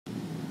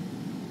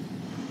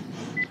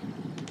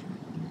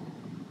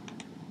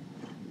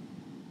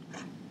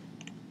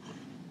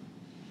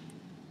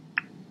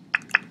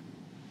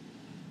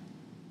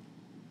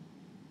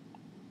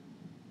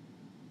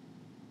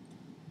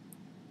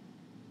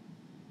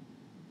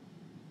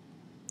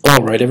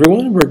Alright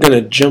everyone, we're going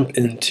to jump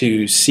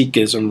into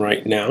Sikhism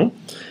right now.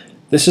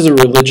 This is a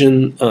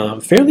religion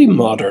fairly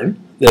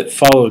modern that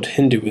followed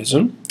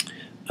Hinduism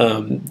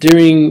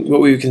during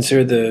what we would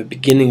consider the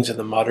beginnings of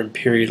the modern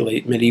period,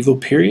 late medieval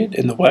period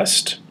in the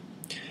West.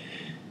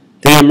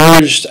 They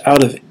emerged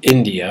out of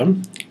India,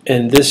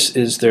 and this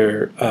is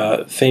their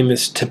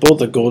famous temple,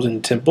 the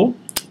Golden Temple,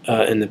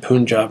 in the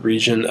Punjab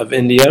region of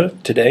India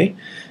today.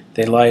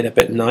 They light up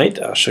at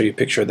night. I'll show you a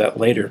picture of that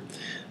later.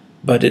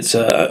 But it's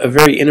a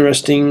very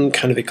interesting,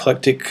 kind of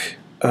eclectic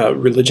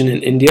religion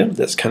in India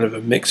that's kind of a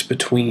mix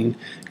between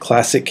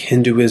classic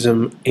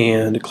Hinduism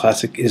and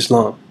classic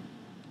Islam.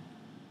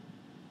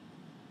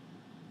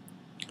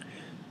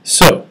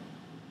 So,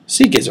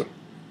 Sikhism.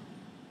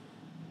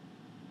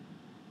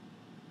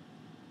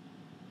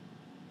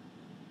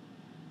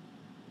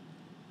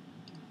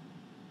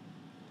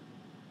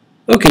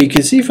 Okay, you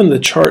can see from the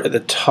chart at the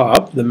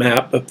top, the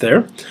map up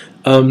there,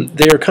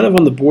 they are kind of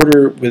on the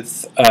border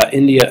with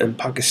India and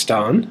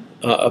Pakistan,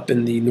 up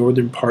in the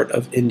northern part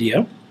of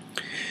India.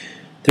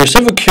 There are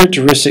several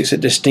characteristics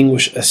that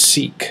distinguish a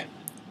Sikh,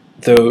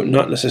 though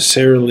not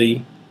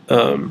necessarily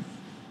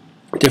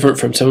different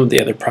from some of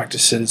the other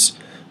practices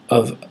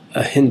of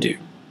a Hindu.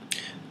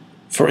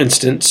 For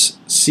instance,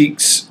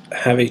 Sikhs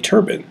have a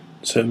turban,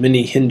 so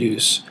many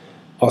Hindus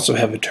also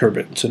have a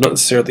turban. So not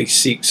necessarily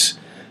Sikhs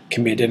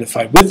can be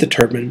identified with the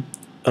turban,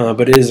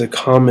 but it is a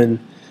common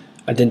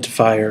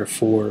identifier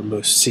for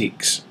most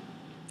Sikhs.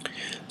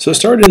 So it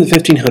started in the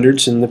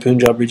 1500s in the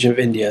Punjab region of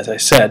India, as I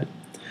said.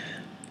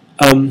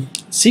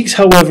 Sikhs,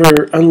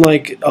 however,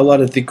 unlike a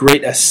lot of the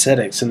great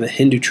ascetics in the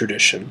Hindu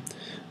tradition,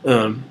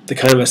 the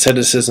kind of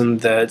asceticism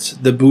that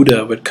the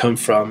Buddha would come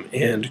from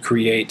and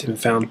create and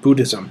found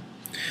Buddhism,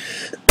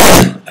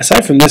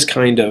 aside from this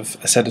kind of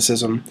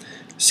asceticism,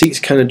 Sikhs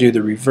kind of do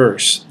the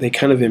reverse. They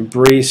kind of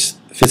embrace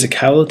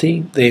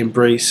physicality, they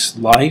embrace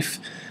life,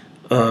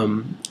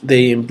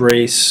 they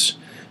embrace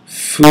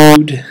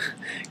food,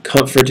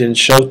 comfort, and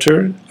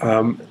shelter.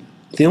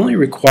 The only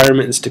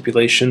requirement and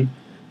stipulation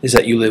is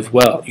that you live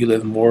well, you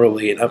live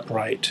morally and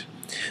upright.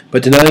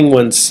 But denying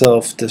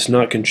oneself does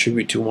not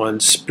contribute to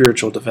one's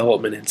spiritual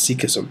development in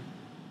Sikhism.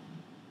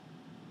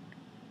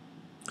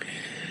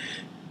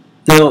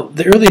 Now,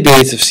 the early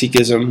days of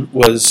Sikhism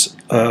was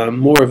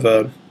more of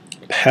a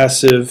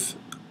passive,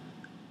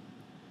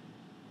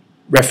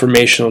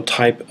 reformational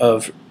type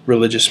of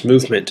religious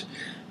movement.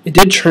 It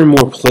did turn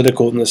more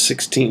political in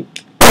the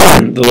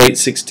the late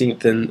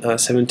 16th and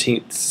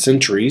 17th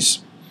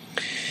centuries.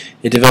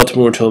 It developed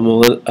more into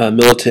a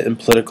militant and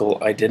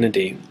political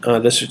identity.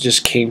 This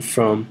just came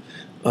from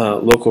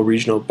local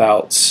regional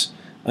bouts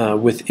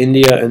with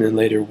India and then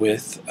later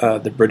with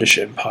the British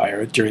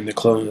Empire during the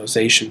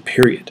colonization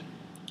period.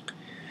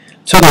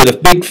 So there are the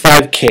big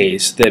 5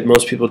 Ks that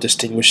most people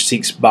distinguish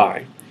Sikhs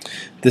by.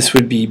 This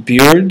would be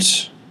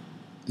beards,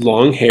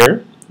 long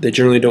hair, they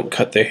generally don't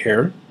cut their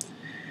hair,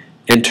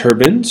 and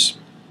turbans.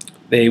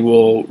 They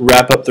will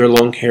wrap up their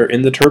long hair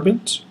in the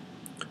turbans,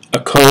 a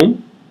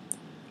comb,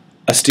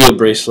 a steel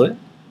bracelet,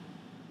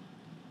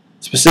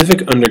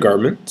 specific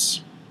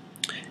undergarments,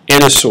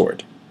 and a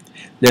sword.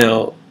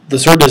 Now, the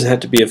sword doesn't have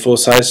to be a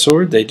full-size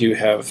sword. They do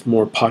have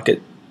more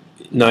pocket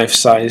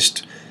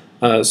knife-sized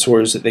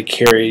swords that they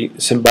carry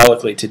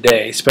symbolically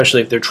today,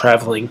 especially if they're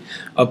traveling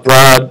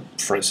abroad,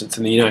 for instance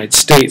in the United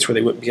States, where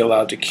they wouldn't be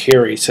allowed to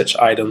carry such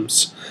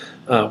items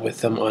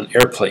with them on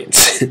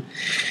airplanes.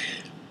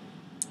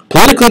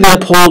 Politically, they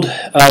uphold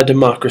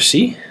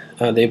democracy.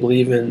 They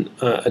believe in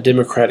a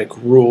democratic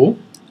rule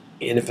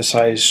and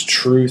emphasize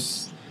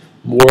truth,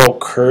 moral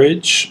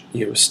courage,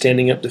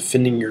 standing up,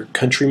 defending your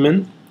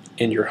countrymen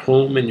and your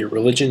home and your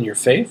religion, your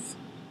faith.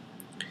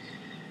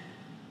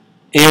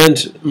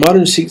 And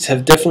modern Sikhs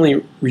have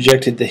definitely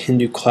rejected the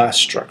Hindu class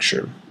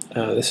structure.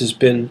 This has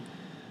been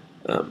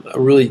a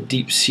really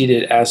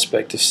deep-seated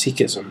aspect of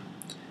Sikhism.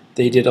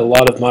 They did a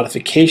lot of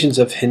modifications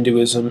of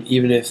Hinduism,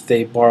 even if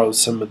they borrowed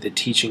some of the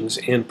teachings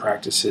and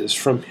practices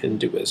from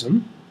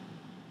Hinduism.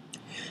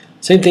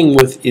 Same thing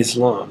with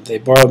Islam. They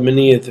borrowed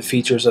many of the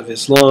features of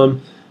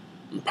Islam,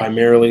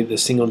 primarily the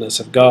singleness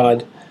of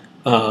God,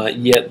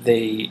 yet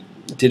they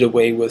did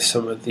away with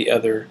some of the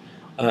other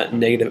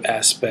negative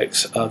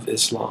aspects of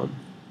Islam.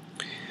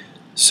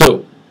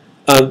 So,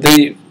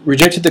 they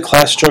rejected the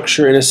class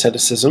structure and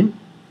asceticism.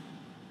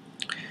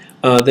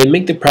 They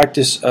make the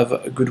practice of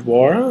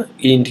Gurdwara,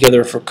 eating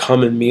together for a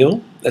common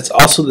meal. That's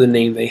also the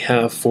name they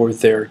have for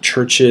their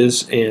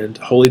churches and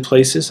holy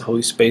places,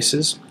 holy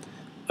spaces,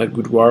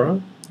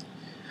 Gurdwara.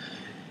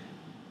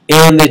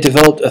 And they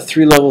developed a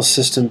 3-level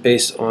system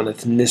based on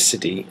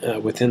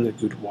ethnicity within the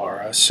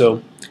Gurdwara.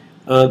 So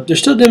they're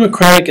still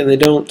democratic, and they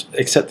don't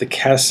accept the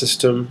caste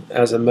system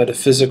as a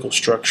metaphysical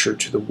structure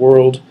to the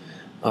world,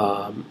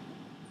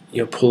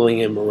 pulling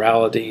in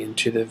morality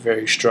into the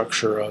very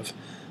structure of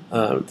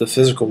the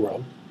physical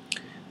world.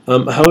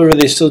 However,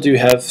 they still do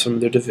have some of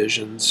their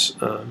divisions,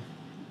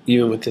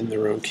 even within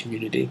their own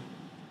community.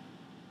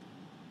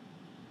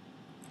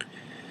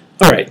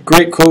 Alright,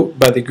 great quote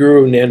by the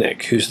Guru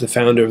Nanak, who's the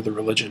founder of the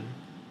religion.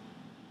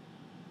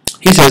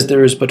 He He says,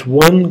 "There is but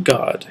one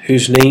God,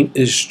 whose name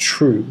is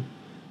true,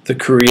 the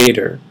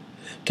Creator,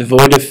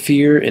 devoid of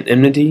fear and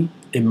enmity,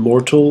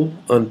 immortal,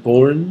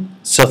 unborn,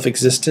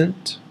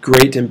 self-existent,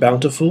 great and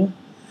bountiful.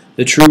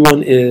 The true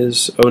one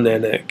is, O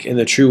Nanak, and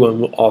the true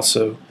one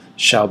also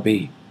shall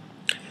be."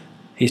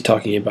 He's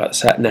talking about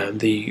Satnam,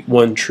 the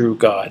one true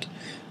God,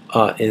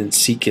 in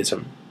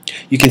Sikhism.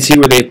 You can see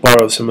where they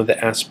borrow some of the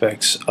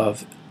aspects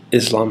of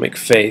Islamic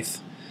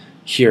faith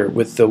here,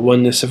 with the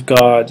oneness of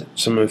God,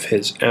 some of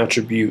his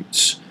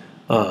attributes,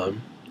 a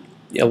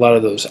lot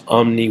of those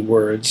omni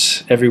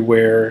words,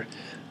 everywhere,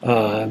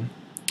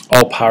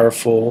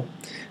 all-powerful,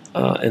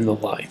 and the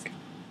like.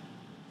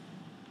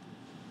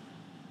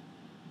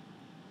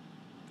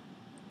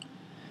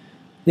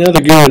 Now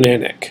the Guru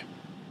Nanak.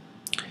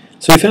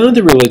 So he founded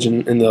the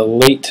religion in the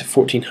late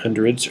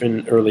 1400s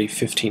and early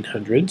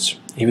 1500s.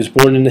 He was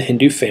born in a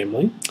Hindu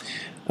family,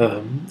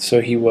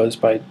 so he was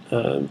by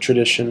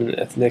tradition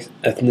and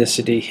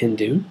ethnicity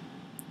Hindu.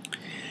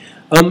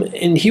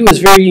 And he was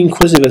very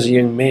inquisitive as a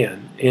young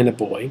man and a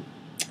boy.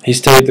 He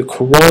studied the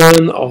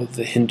Quran, all of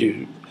the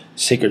Hindu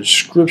sacred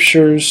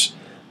scriptures,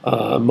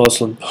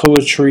 Muslim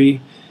poetry,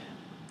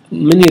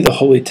 many of the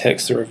holy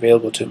texts that were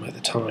available to him at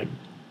the time.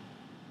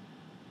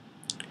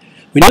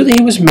 We know that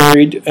he was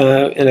married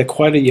at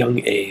quite a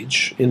young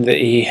age, and that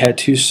he had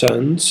 2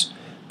 sons,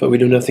 but we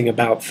know nothing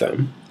about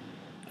them.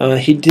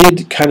 He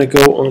did kind of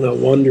go on a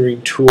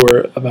wandering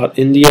tour about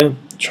India,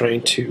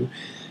 trying to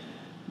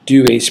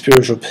do a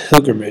spiritual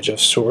pilgrimage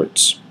of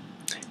sorts.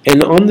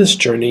 And on this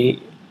journey,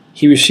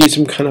 he received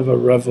some kind of a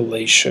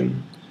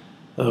revelation,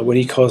 what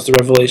he calls the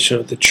revelation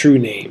of the true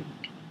name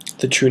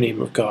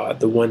of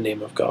God, the one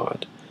name of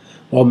God,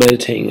 while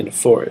meditating in a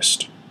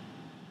forest.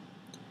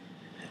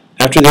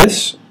 After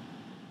this,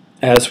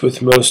 as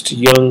with most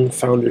young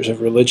founders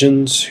of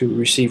religions who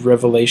receive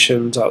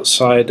revelations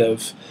outside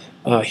of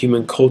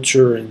human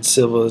culture and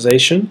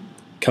civilization,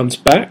 comes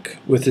back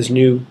with his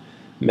new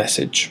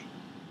message.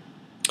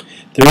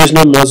 There is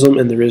no Muslim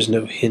and there is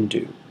no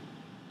Hindu.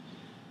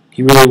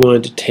 He really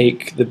wanted to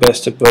take the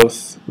best of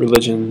both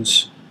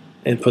religions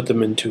and put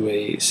them into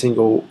a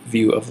single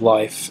view of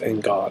life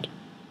and God.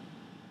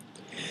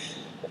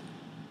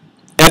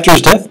 After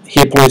his death,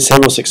 he appointed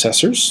several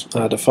successors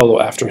to follow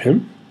after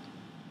him.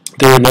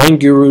 There are 9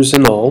 gurus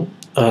in all.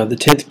 The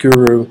 10th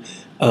guru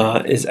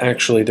is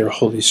actually their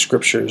holy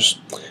scriptures,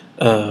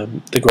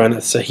 the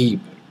Granth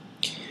Sahib.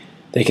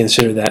 They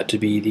consider that to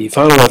be the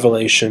final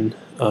revelation,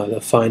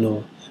 the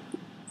final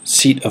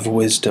seat of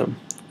wisdom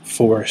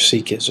for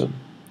Sikhism.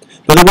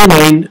 Now, there were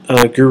 9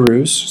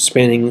 gurus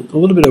spanning a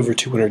little bit over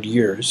 200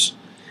 years.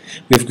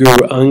 We have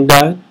Guru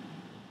Angad,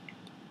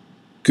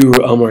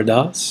 Guru Amar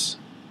Das,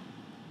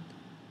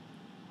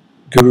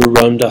 Guru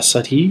Ramdas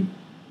Sahib,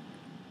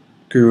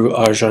 Guru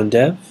Arjan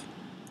Dev.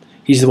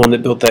 He's the one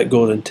that built that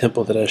golden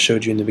temple that I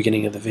showed you in the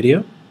beginning of the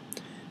video.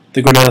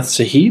 The Granth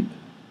Sahib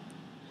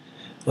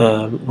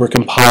were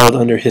compiled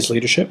under his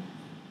leadership.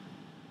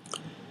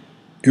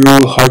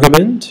 Guru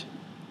Hargobind,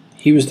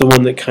 he was the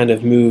one that kind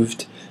of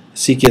moved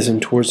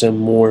Sikhism towards a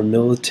more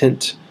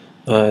militant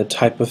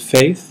type of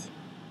faith,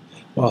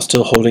 while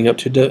still holding up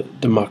to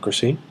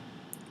democracy.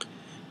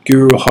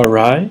 Guru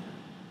Harai,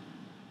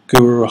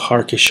 Guru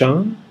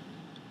Harkishan,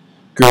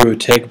 Guru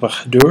Tegh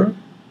Bahadur,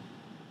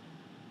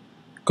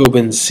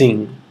 Gobind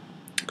Singh,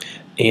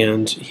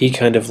 and he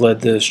kind of led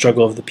the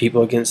struggle of the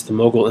people against the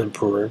Mughal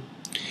emperor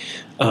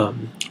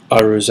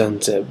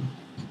Aurangzeb.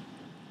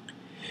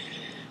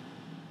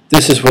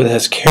 This is what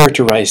has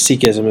characterized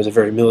Sikhism as a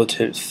very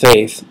militant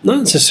faith, not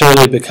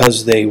necessarily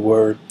because they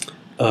were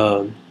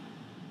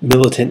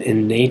militant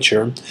in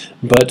nature,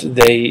 but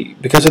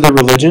because of their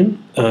religion,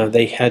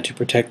 they had to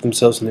protect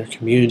themselves and their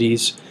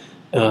communities,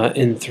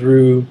 and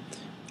through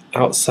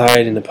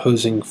outside and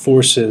opposing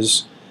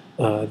forces,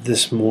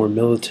 this more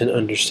militant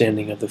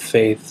understanding of the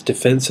faith,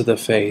 defense of the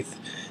faith,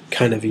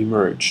 kind of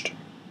emerged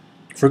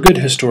for good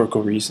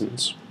historical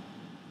reasons.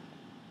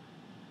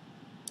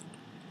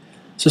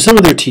 So some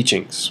of their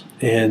teachings,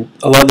 and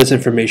a lot of this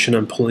information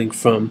I'm pulling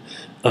from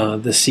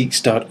the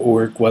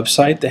Sikhs.org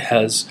website that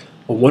has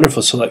a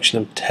wonderful selection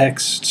of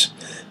texts.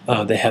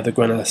 They have the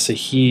Granth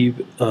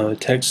Sahib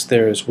text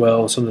there as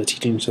well, some of the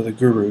teachings of the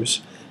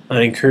gurus.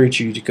 I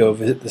encourage you to go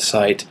visit the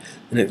site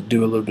and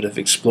do a little bit of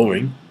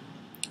exploring.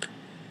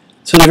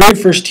 So the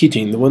very first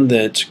teaching, the one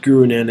that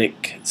Guru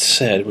Nanak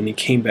said when he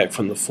came back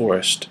from the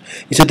forest,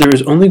 he said there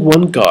is only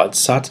one God,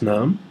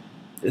 Satnam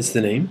is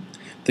the name,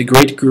 the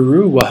great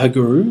Guru,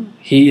 Wahaguru,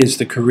 he is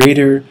the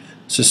creator,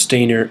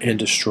 sustainer, and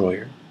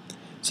destroyer.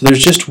 So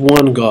there's just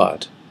one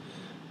God.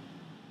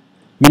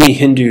 Many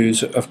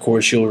Hindus, of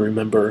course, you'll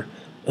remember,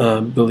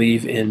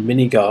 believe in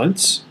many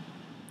gods,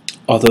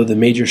 although the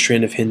major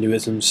strand of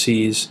Hinduism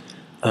sees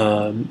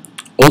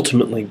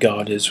ultimately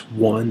God is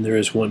one. There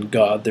is one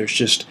God. There's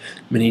just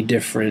many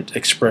different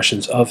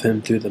expressions of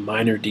him through the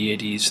minor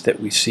deities that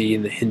we see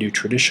in the Hindu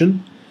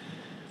tradition.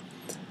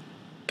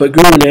 But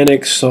Guru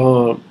Nanak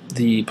saw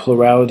the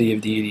plurality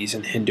of deities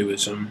in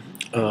Hinduism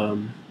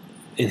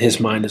in his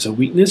mind as a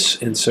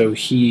weakness, and so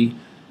he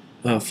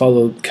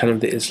follow kind of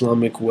the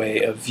Islamic way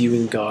of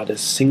viewing God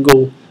as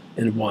single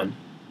and one.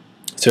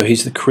 So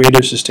he's the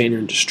creator, sustainer,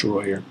 and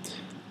destroyer.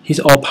 He's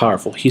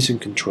all-powerful. He's in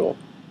control.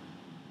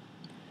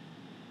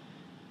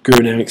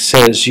 Guru Nanak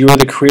says, "You are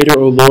the creator,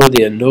 O Lord,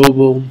 the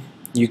unknowable.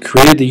 You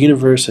created the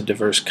universe of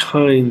diverse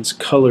kinds,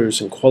 colors,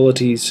 and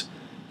qualities.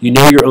 You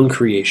know your own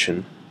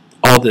creation.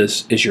 All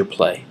this is your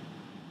play."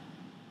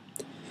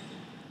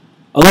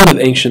 A lot of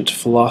ancient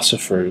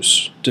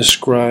philosophers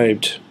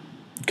described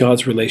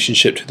God's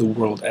relationship to the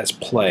world as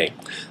play.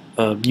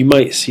 You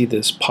might see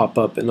this pop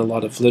up in a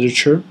lot of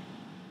literature.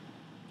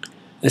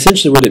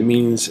 Essentially what it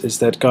means is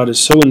that God is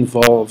so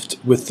involved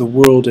with the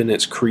world and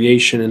its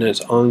creation and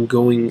its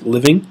ongoing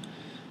living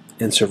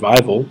and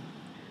survival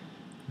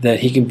that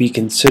he can be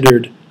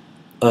considered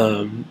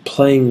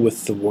playing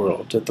with the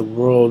world, that the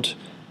world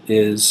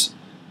is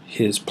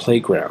his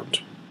playground.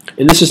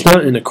 And this is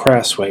not in a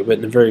crass way, but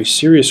in a very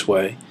serious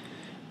way,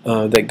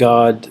 that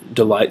God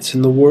delights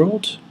in the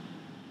world,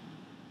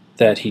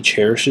 that he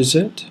cherishes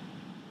it,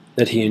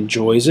 that he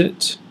enjoys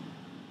it,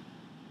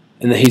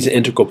 and that he's an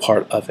integral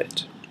part of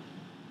it.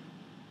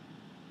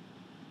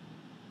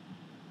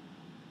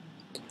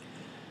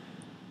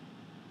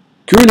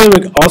 Guru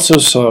Nanak also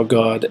saw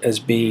God as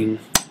being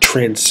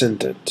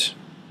transcendent,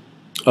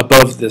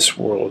 above this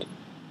world,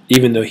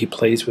 even though he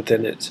plays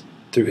within it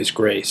through his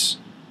grace.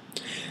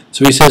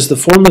 So he says, "The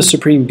formless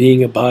supreme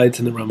being abides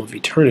in the realm of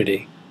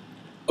eternity.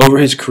 Over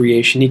his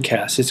creation he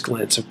casts his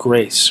glance of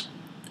grace.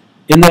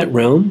 In that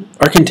realm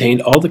are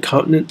contained all the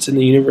continents in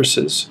the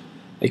universes,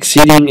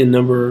 exceeding in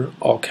number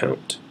all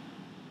count.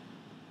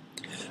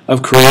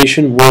 Of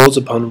creation worlds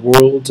upon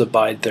worlds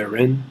abide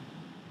therein,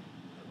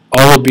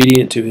 all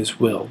obedient to his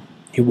will.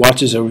 He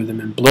watches over them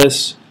in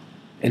bliss,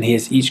 and he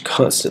has each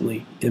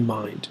constantly in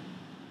mind."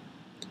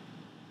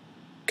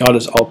 God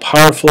is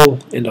all-powerful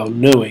and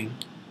all-knowing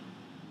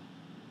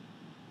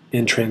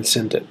and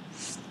transcendent.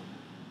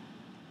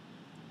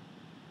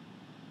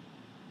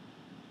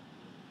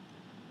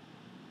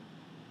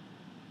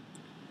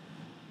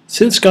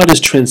 Since God is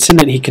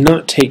transcendent, he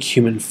cannot take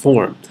human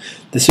form.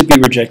 This would be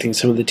rejecting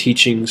some of the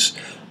teachings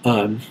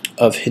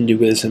of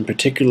Hinduism,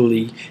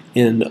 particularly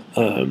in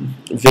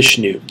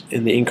Vishnu,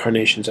 in the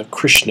incarnations of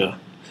Krishna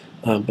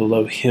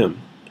below him,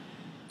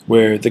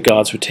 where the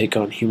gods would take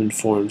on human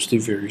forms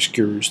through various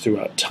gurus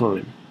throughout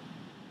time.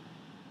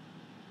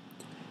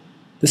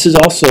 This is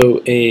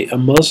also a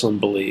Muslim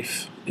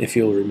belief, if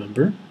you'll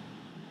remember,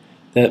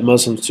 that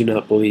Muslims do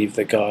not believe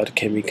that God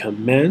can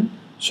become man,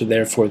 so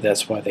therefore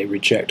that's why they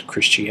reject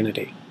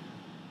Christianity.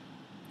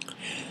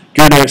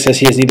 Guru Nanak says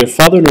he has neither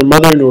father nor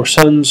mother nor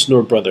sons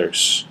nor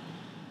brothers.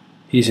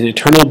 He's an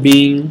eternal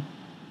being,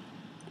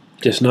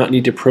 does not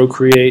need to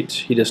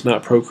procreate, he does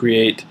not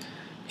procreate.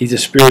 He's a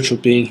spiritual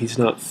being, he's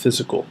not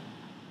physical.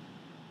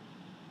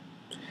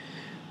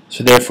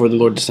 So therefore the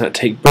Lord does not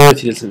take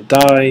birth, he doesn't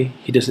die,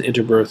 he doesn't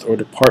enter birth or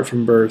depart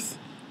from birth.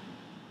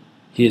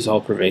 He is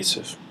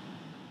all-pervasive.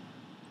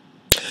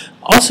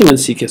 Also in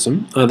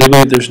Sikhism, they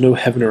believe there's no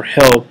heaven or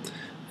hell,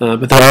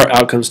 but there are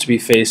outcomes to be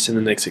faced in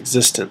the next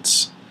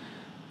existence.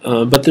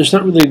 But there's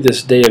not really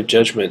this day of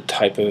judgment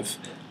type of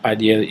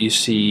idea that you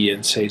see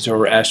in, say,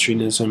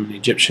 Zoroastrianism and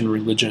Egyptian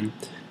religion,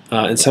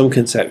 and some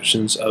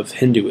conceptions of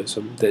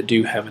Hinduism that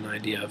do have an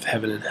idea of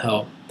heaven and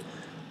hell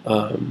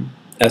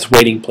as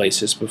waiting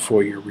places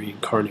before you're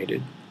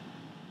reincarnated.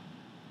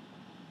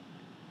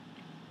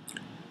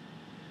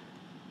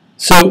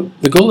 So,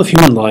 the goal of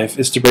human life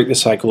is to break the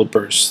cycle of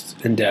births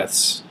and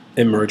deaths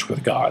and merge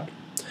with God.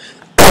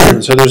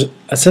 So there's an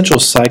essential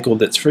cycle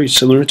that's very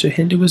similar to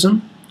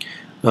Hinduism,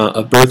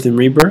 of birth and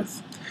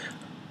rebirth.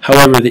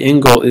 However, the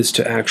end goal is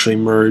to actually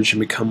merge and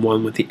become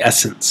one with the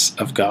essence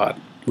of God,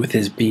 with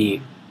his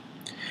being.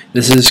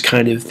 This is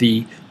kind of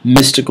the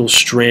mystical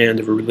strand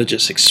of a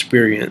religious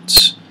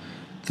experience,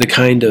 the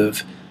kind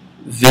of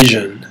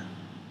vision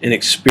and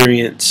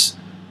experience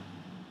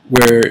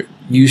where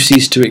you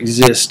cease to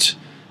exist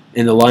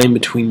and the line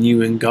between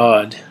you and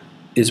God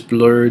is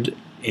blurred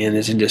and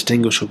is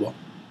indistinguishable.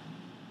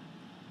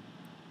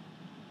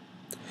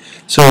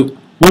 So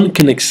one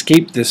can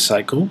escape this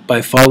cycle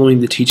by following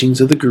the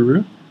teachings of the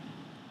Guru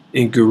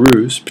and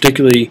Gurus,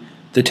 particularly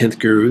the 10th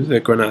Guru,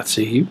 the Granth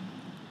Sahib,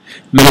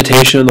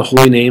 meditation on the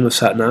holy name of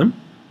Satnam,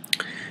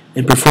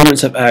 and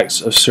performance of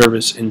acts of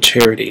service and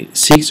charity.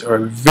 Sikhs are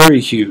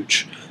very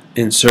huge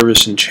in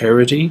service and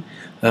charity.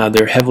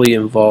 They're heavily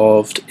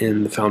involved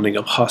in the founding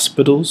of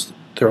hospitals.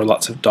 There are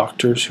lots of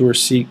doctors who are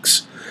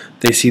Sikhs.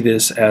 They see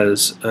this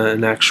as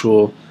an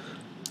actual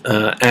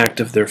act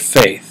of their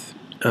faith,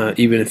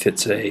 even if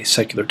it's a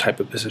secular type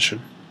of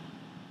position.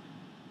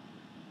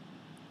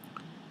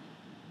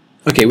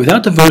 Okay,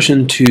 without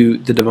devotion to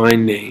the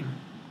divine name,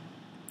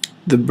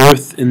 the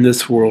birth in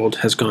this world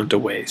has gone to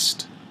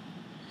waste.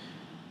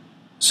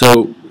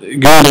 So, Guru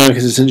Nanak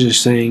is essentially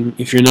saying,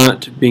 if you're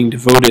not being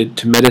devoted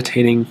to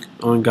meditating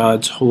on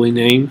God's holy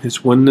name,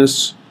 his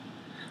oneness,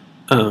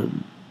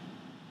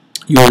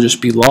 you will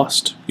just be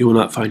lost. You will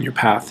not find your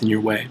path and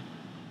your way.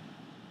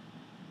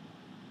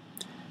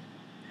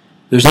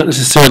 There's not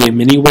necessarily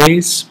many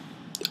ways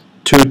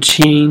To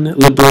attain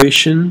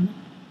liberation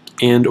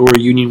and or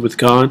union with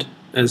God,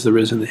 as there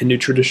is in the Hindu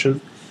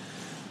tradition,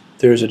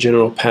 there is a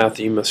general path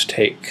that you must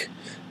take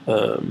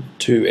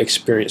to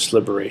experience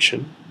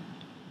liberation.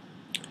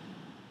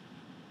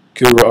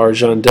 Guru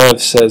Arjan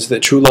Dev says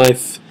that true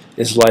life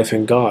is life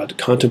in God,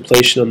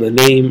 contemplation on the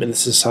name and the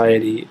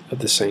society of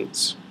the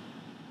saints.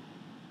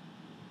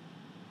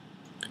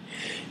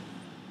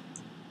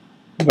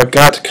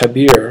 Bhagat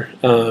Kabir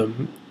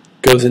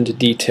goes into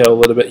detail a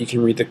little bit. You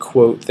can read the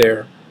quote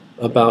there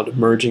about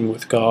merging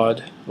with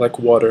God, like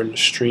water in a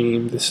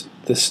stream.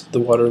 The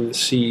water in the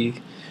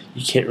sea,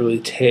 you can't really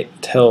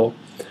tell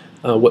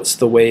what's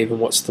the wave and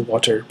what's the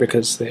water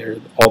because they're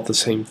all the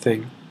same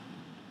thing.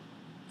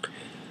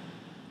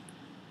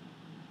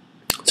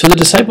 So the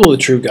disciple of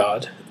the true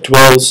God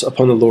dwells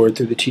upon the Lord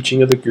through the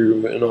teaching of the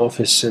Guru, and all of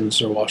his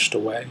sins are washed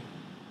away.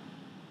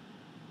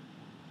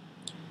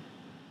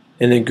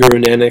 And then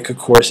Guru Nanak, of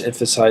course,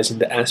 emphasizing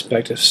the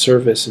aspect of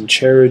service and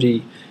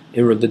charity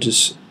in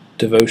religious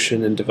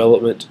devotion and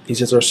development. He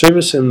says, our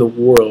service in the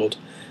world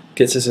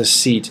gets us a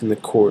seat in the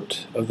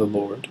court of the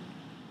Lord.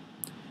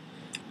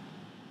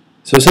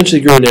 So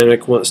essentially Guru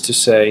Nanak wants to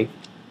say,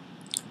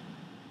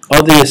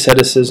 all the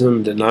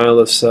asceticism, denial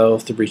of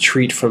self, the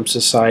retreat from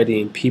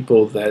society and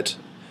people that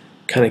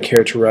kind of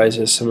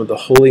characterizes some of the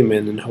holy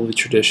men and holy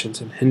traditions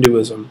in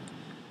Hinduism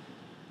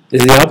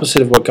is the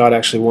opposite of what God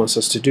actually wants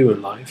us to do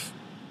in life.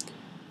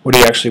 What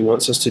he actually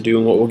wants us to do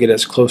and what will get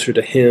us closer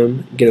to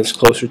him, get us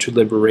closer to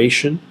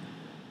liberation,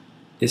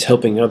 is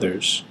helping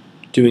others,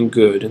 doing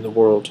good in the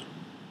world,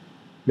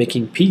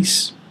 making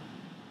peace.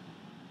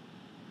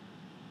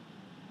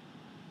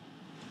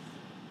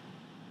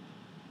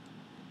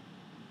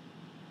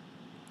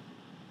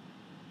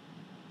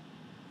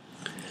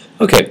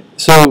 Okay,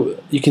 so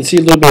you can see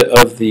a little bit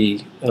of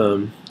the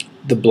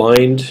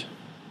blind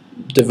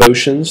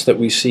devotions that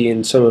we see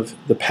in some of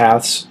the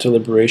paths to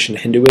liberation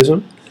in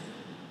Hinduism.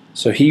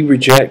 So he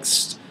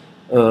rejects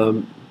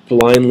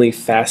blindly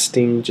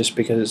fasting just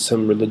because it's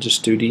some religious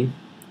duty,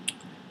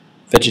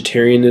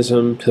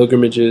 vegetarianism,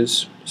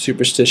 pilgrimages,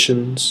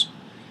 superstitions,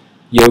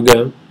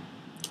 yoga,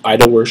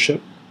 idol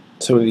worship,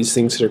 some of these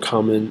things that are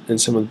common in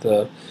some of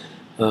the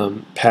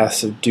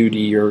paths of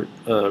duty or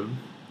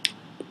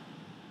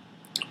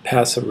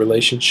paths of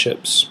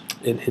relationships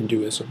in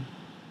Hinduism,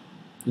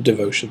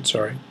 devotion,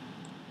 sorry.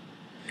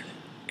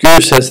 Guru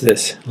says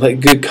this, let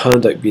good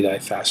conduct be thy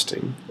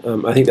fasting.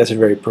 I think that's a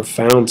very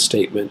profound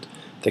statement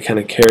that kind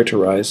of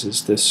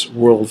characterizes this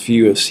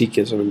worldview of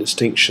Sikhism and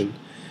distinction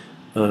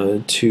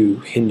to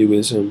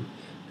Hinduism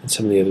and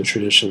some of the other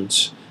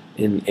traditions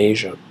in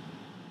Asia.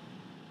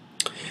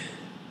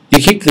 You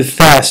keep the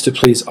fast to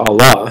please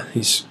Allah,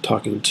 he's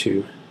talking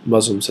to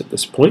Muslims at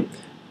this point,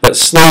 but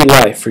slay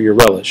life for your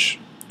relish.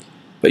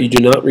 But you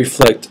do not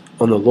reflect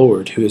on the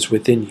Lord who is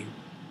within you.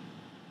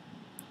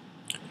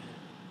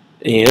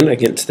 And,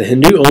 against the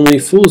Hindu, only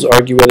fools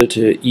argue whether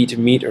to eat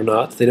meat or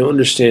not. They don't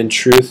understand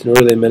truth, nor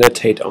do they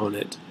meditate on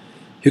it.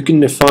 Who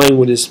can define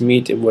what is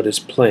meat and what is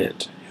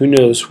plant? Who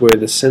knows where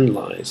the sin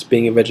lies,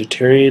 being a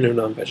vegetarian or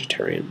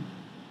non-vegetarian?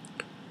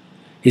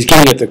 He's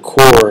getting at the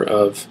core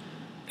of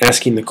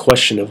asking the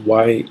question of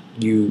why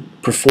you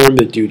perform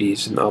the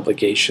duties and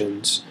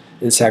obligations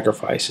and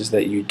sacrifices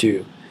that you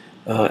do,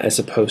 as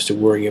opposed to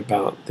worrying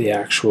about the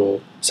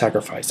actual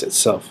sacrifice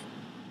itself.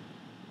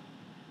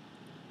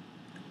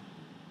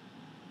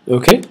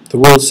 Okay, the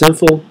world is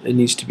sinful, it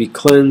needs to be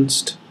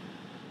cleansed.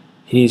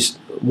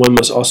 One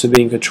must also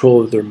be in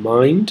control of their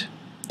mind.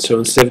 So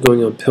instead of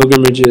going on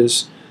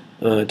pilgrimages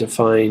to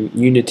find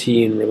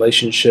unity and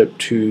relationship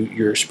to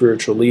your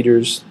spiritual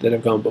leaders that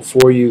have gone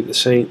before you, the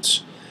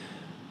saints,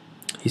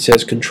 he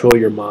says control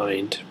your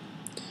mind.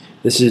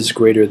 This is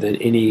greater than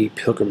any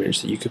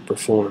pilgrimage that you could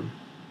perform.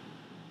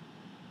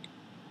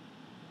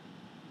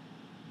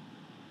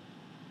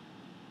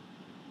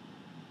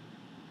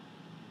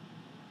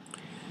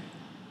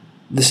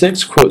 This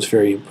next quote is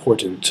very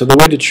important. So the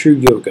way to true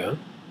yoga,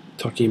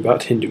 talking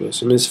about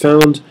Hinduism, is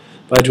found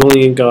by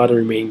dwelling in God and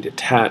remaining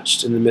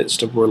detached in the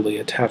midst of worldly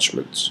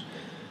attachments.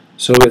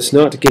 So it's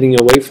not getting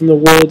away from the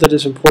world that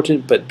is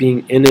important, but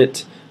being in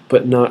it,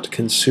 but not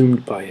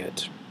consumed by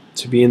it.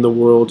 To be in the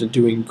world and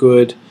doing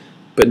good,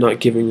 but not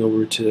giving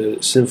over to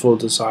sinful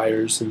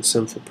desires and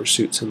sinful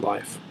pursuits in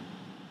life.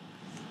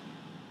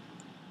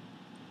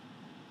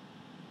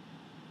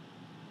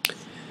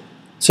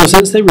 So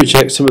since they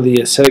reject some of the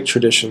ascetic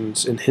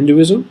traditions in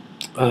Hinduism,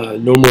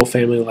 normal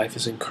family life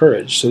is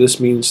encouraged. So this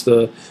means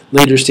the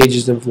later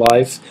stages of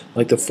life,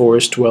 like the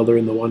forest dweller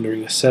and the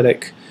wandering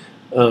ascetic,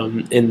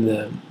 in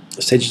the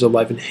stages of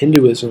life in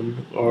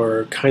Hinduism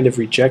are kind of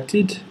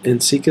rejected in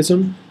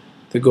Sikhism.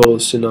 The goal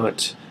is to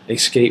not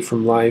escape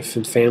from life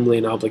and family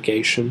and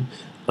obligation,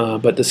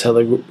 but to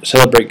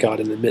celebrate God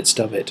in the midst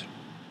of it.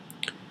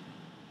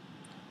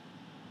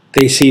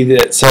 They see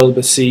that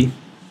celibacy,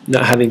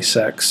 not having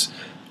sex,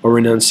 or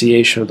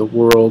renunciation of the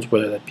world,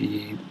 whether that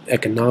be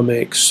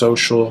economic,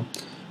 social,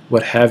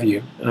 what have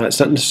you, it's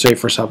not necessary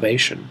for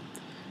salvation.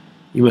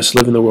 You must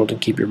live in the world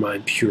and keep your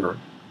mind pure.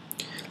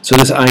 So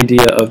this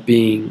idea of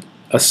being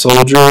a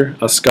soldier,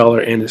 a scholar,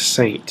 and a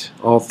saint.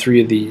 All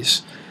three of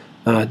these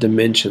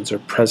dimensions are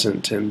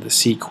present in the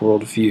Sikh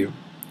worldview.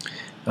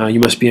 You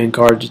must be on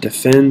guard to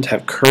defend,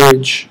 have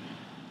courage,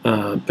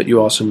 but you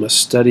also must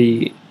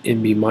study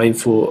and be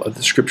mindful of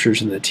the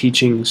scriptures and the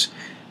teachings.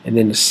 And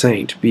then a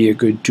saint, be a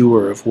good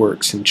doer of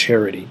works and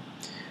charity.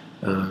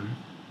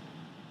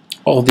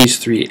 All these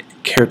three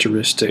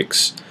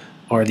characteristics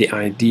are the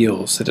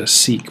ideals that a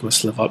Sikh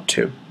must live up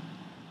to.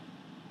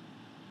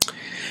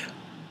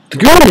 The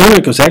Guru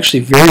Nanak was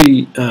actually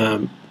very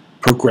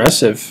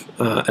progressive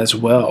as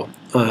well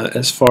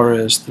as far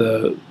as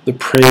the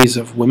praise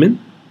of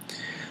women.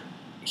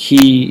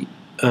 He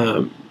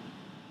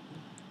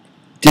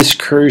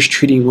discouraged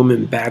treating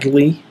women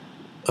badly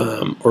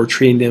or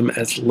treating them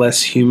as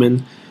less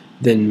human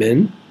than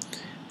men.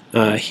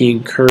 He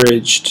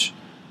encouraged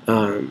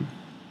not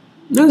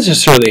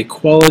necessarily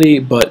equality,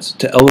 but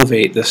to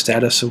elevate the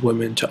status of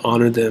women, to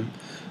honor them,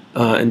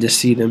 and to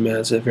see them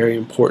as a very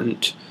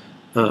important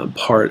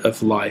part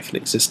of life and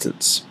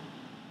existence.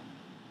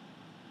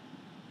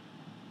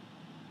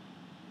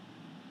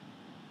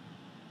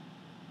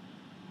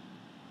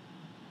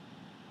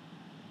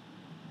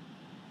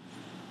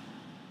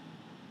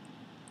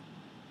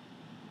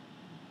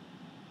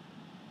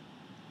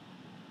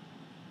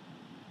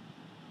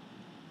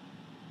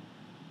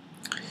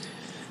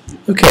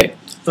 Okay,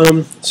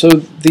 so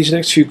these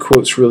next few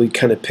quotes really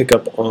kind of pick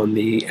up on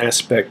the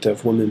aspect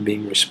of women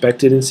being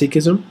respected in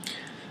Sikhism.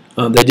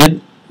 They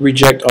did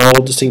reject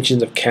all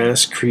distinctions of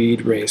caste,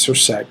 creed, race, or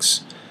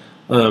sex.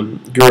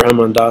 Guru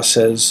Amar Das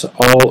says,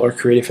 all are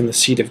created from the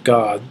seed of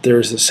God. There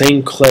is the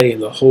same clay in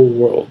the whole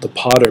world. The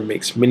potter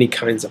makes many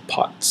kinds of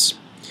pots.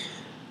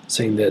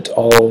 Saying that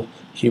all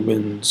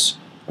humans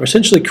are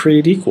essentially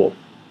created equal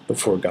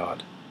before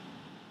God.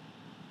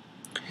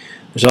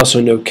 There's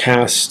also no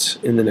caste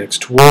in the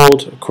next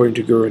world, according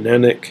to Guru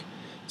Nanak,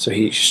 so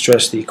he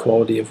stressed the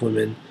equality of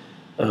women.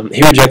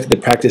 He rejected the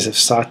practice of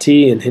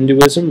sati in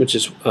Hinduism, which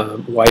is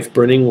wife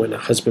burning. When a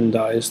husband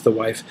dies, the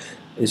wife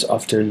is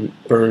often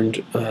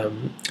burned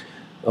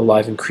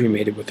alive and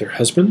cremated with her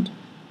husband.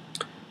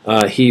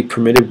 He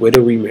permitted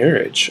widow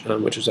remarriage,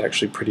 which was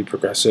actually pretty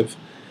progressive,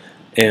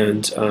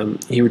 and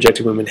he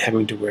rejected women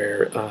having to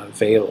wear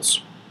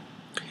veils.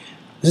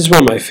 This is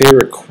one of my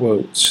favorite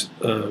quotes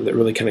that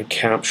really kind of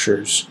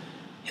captures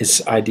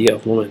his idea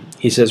of woman.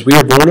 He says, we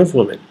are born of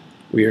woman.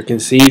 We are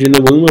conceived in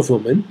the womb of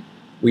woman.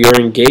 We are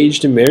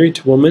engaged and married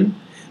to woman.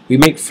 We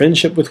make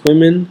friendship with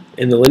women,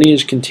 and the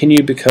lineage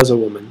continued because of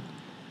woman.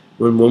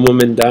 When one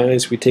woman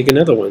dies, we take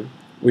another one.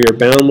 We are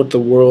bound with the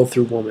world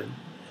through woman.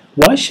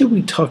 Why should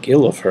we talk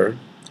ill of her,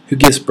 who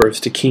gives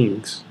birth to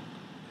kings?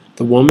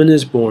 The woman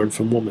is born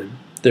from woman.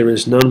 There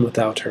is none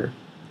without her.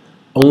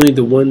 Only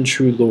the one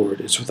true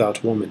Lord is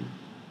without woman.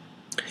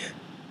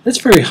 That's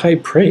very high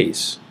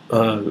praise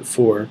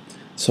for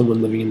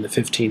someone living in the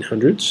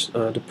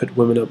 1500s to put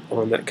women up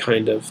on that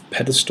kind of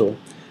pedestal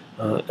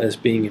as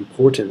being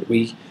important.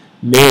 We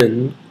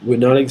men would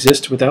not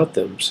exist without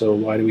them, so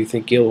why do we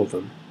think ill of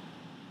them?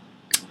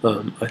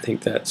 I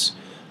think that's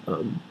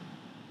an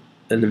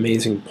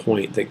amazing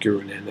point that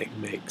Guru Nanak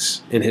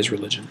makes in his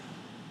religion.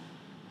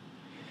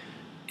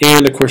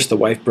 And of course the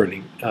wife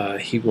burning.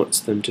 He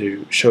wants them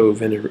to show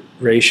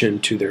veneration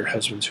to their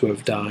husbands who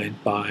have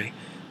died by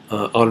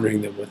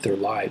honoring them with their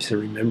lives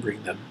and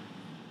remembering them.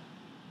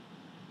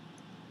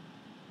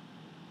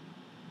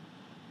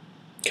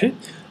 Okay,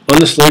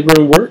 honest labor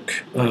and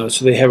work.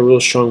 So they have a real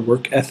strong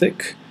work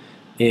ethic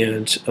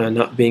and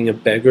not being a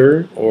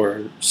beggar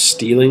or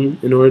stealing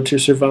in order to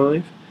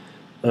survive.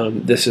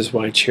 This is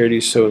why charity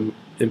is so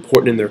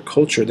important in their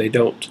culture. They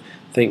don't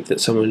think that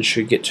someone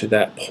should get to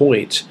that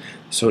point.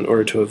 So in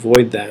order to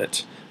avoid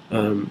that,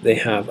 they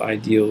have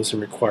ideals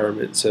and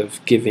requirements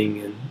of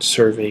giving and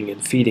serving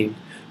and feeding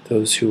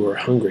those who are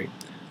hungry.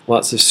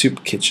 Lots of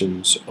soup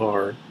kitchens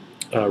are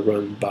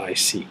run by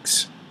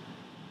Sikhs.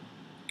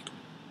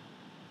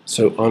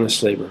 So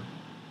honest labor.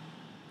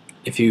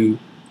 If you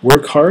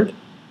work hard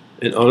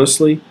and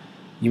honestly,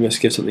 you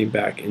must give something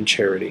back in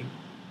charity.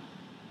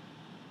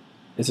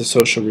 It's a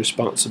social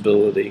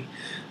responsibility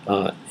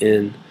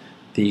in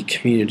the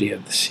community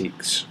of the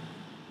Sikhs.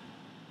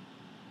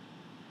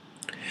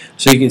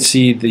 So you can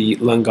see the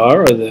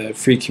langar, or the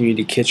free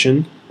community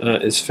kitchen,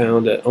 is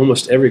found at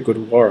almost every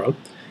Gurdwara,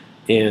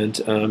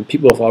 and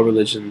people of all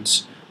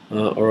religions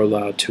are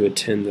allowed to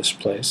attend this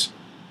place.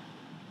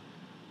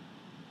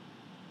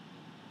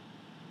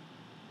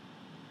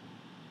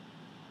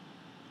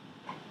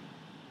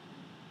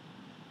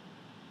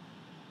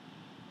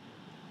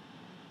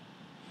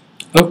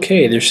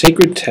 Okay, they're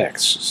sacred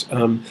texts.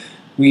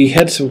 We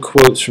had some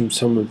quotes from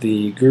some of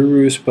the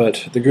gurus,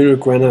 but the Guru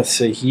Granth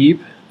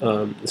Sahib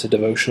is a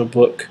devotional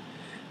book.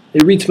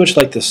 It reads much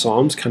like the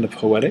Psalms, kind of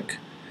poetic,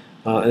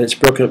 and it's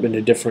broken up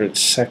into different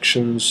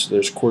sections.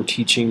 There's core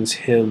teachings,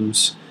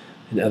 hymns,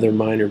 and other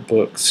minor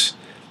books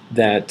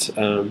that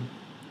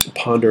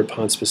ponder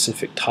upon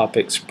specific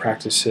topics,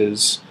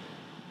 practices,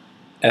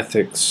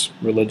 ethics,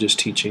 religious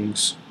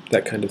teachings,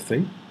 that kind of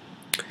thing.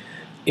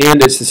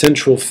 and it's the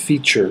central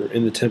feature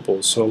in the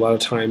temples. So a lot of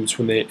times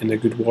when they in the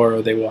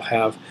Gurdwara, they will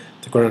have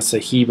the Granth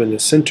Sahib in the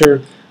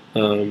center.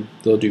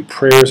 They'll do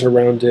prayers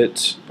around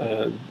it,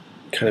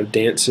 kind of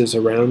dances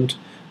around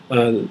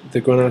the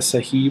Granth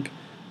Sahib,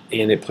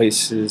 and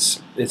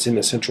it's in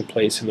a central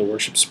place in the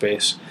worship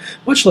space,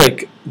 much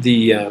like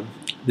the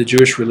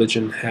Jewish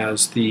religion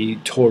has the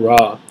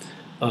Torah,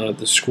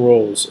 the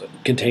scrolls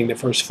containing the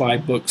first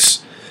 5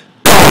 books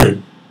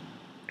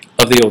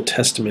of the Old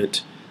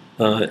Testament,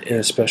 in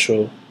a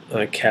special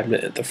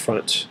cabinet at the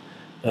front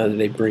that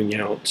they bring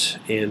out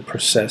and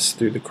process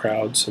through the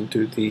crowds and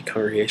through the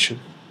congregation.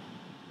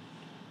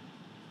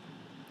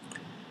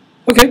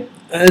 Okay,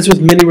 as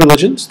with many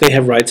religions, they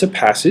have rites of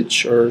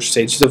passage or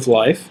stages of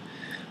life.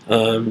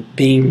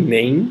 Being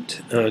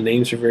named,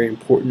 names are very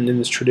important in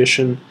this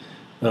tradition.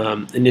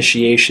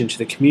 Initiation to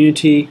the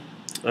community,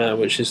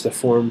 which is the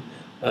form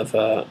of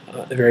a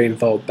very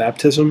involved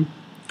baptism.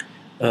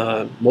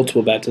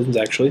 Multiple baptisms,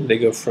 actually. They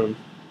go from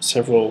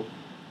several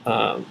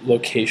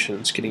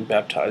locations getting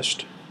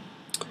baptized.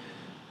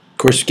 Of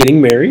course,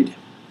 getting married,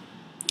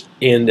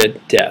 and a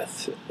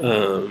death,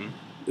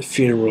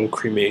 funeral,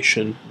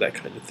 cremation, that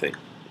kind of thing.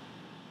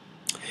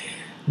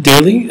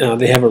 Daily,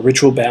 they have a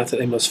ritual bath that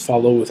they must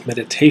follow with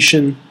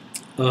meditation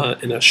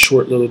and a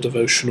short little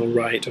devotional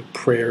rite of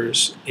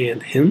prayers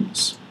and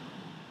hymns.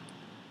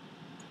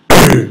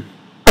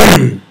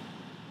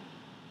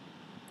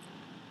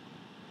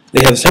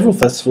 They have several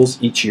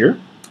festivals each year,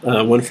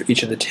 one for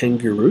each of the 10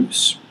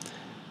 gurus,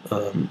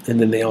 and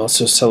then they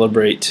also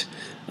celebrate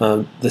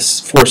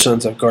the 4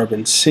 sons of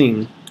Gobind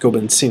Singh,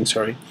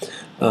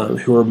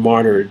 who were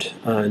martyred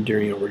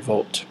during a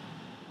revolt.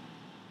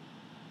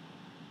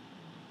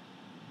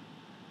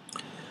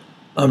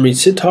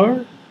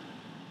 Amritsar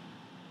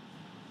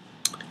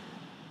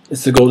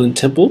is the Golden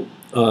Temple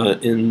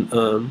in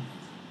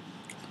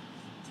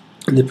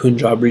the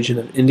Punjab region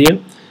of India.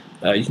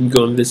 You can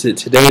go and visit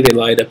today. They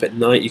light up at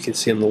night. You can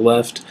see on the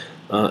left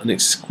an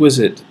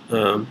exquisite,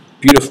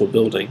 beautiful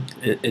building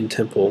and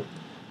temple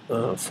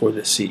for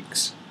the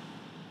Sikhs.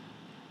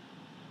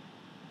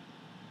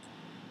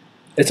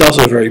 It's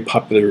also a very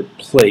popular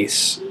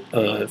place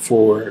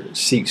for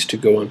Sikhs to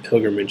go on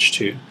pilgrimage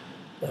to,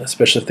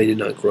 especially if they did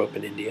not grow up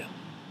in India.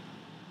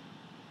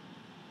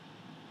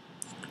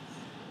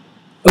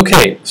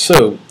 Okay,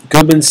 so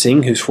Gobind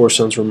Singh, whose 4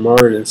 sons were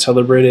martyred and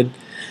celebrated,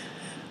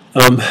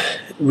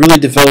 really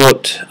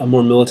developed a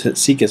more militant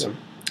Sikhism.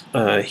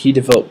 He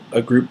developed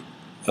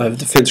a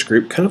defense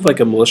group, kind of like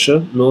a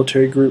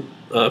military group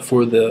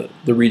for the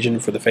region,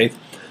 for the faith,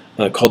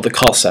 called the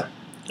Khalsa.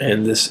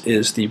 And this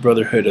is the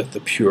Brotherhood of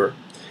the Pure.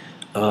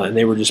 And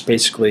they were just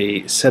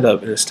basically set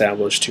up and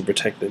established to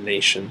protect the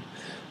nation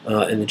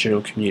and the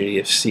general community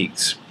of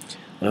Sikhs.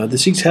 The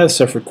Sikhs have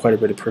suffered quite a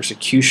bit of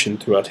persecution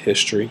throughout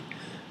history,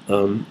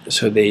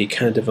 so they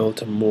kind of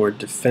developed a more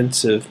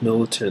defensive,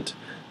 militant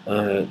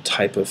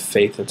type of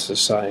faith and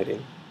society.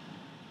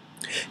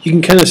 You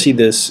can kind of see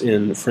this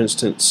in, for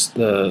instance,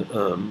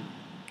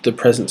 the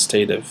present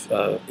state of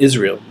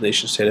Israel,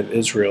 nation-state of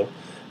Israel,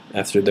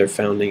 after their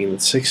founding in the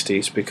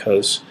 60s,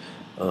 because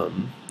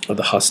of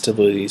the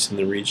hostilities in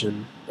the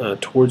region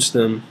towards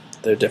them.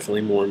 They're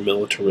definitely more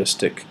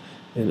militaristic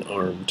and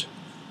armed.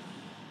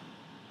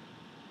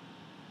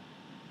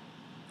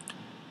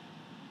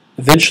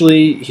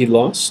 Eventually, he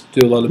lost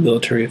through a lot of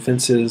military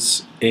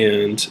offenses,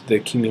 and the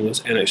kingdom was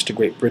annexed to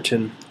Great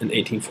Britain in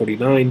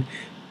 1849,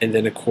 and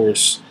then, of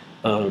course,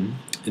 in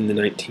the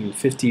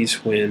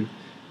 1950s, when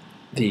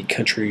the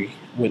country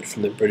went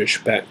from the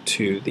British back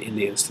to the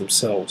Indians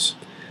themselves.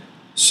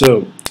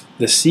 So,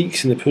 the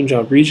Sikhs in the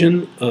Punjab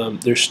region,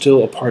 they're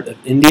still a part of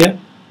India.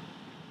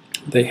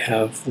 They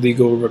have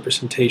legal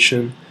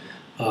representation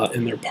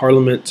in their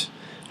parliament.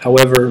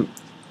 However,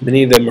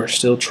 many of them are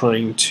still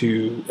trying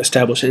to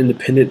establish an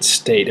independent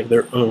state of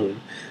their own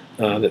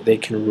that they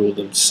can rule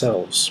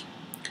themselves.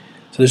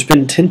 So there's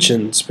been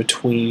tensions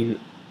between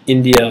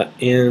India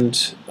and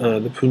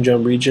the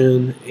Punjab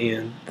region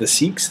and the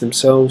Sikhs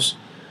themselves.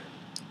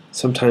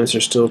 Sometimes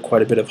there's still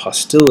quite a bit of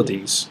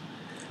hostilities.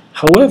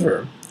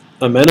 However,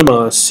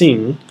 Manmohan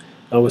Singh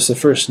was the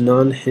first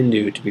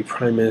non-Hindu to be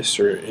Prime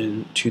Minister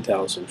in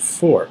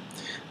 2004,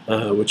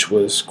 which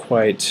was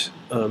quite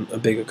a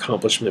big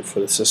accomplishment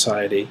for the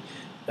society.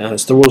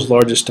 It's the world's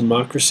largest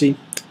democracy,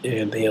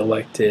 and they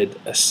elected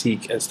a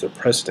Sikh as their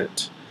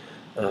president,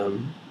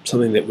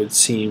 something that would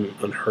seem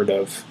unheard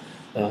of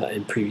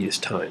in previous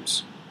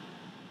times.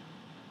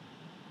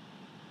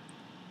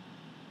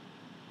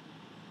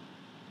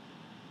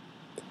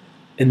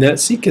 And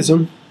that's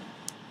Sikhism.